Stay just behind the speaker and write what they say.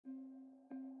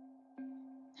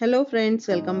Hello friends,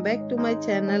 welcome back to my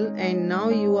channel, and now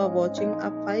you are watching a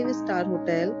 5-star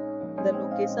hotel. The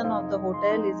location of the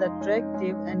hotel is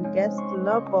attractive and guests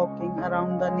love walking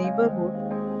around the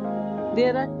neighborhood.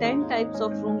 There are 10 types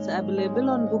of rooms available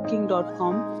on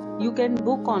booking.com. You can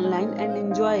book online and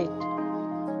enjoy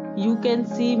it. You can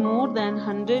see more than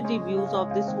 100 reviews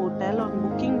of this hotel on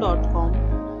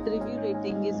booking.com. The review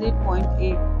rating is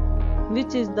 8.8,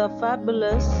 which is the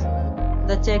fabulous.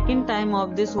 The check-in time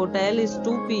of this hotel is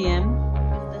 2 p.m.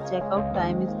 and the check-out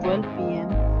time is 12 p.m.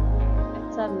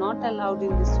 Pets are not allowed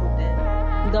in this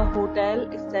hotel. The hotel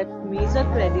accepts major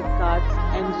credit cards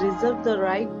and reserves the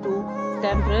right to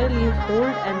temporarily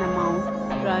hold an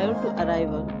amount prior to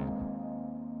arrival.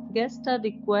 Guests are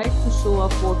required to show a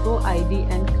photo ID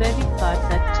and credit cards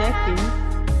at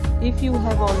check-in. If you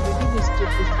have already visited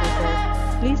this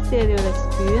hotel, please share your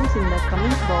experience in the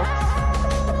comment box.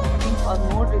 For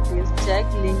more details,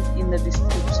 check link in the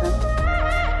description.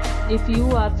 If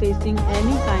you are facing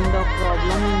any kind of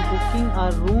problem in booking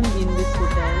a room in this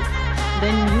hotel,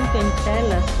 then you can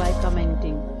tell us by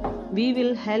commenting. We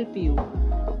will help you.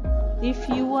 If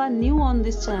you are new on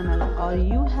this channel or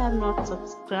you have not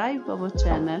subscribed our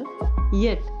channel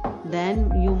yet,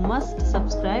 then you must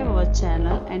subscribe our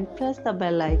channel and press the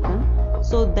bell icon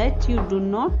so that you do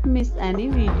not miss any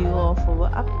video of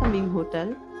our upcoming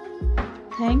hotel.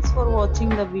 Thanks for watching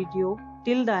the video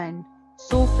till the end.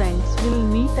 So friends, we'll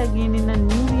meet again in a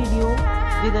new video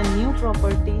with a new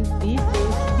property. Be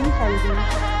safe, be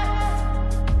healthy.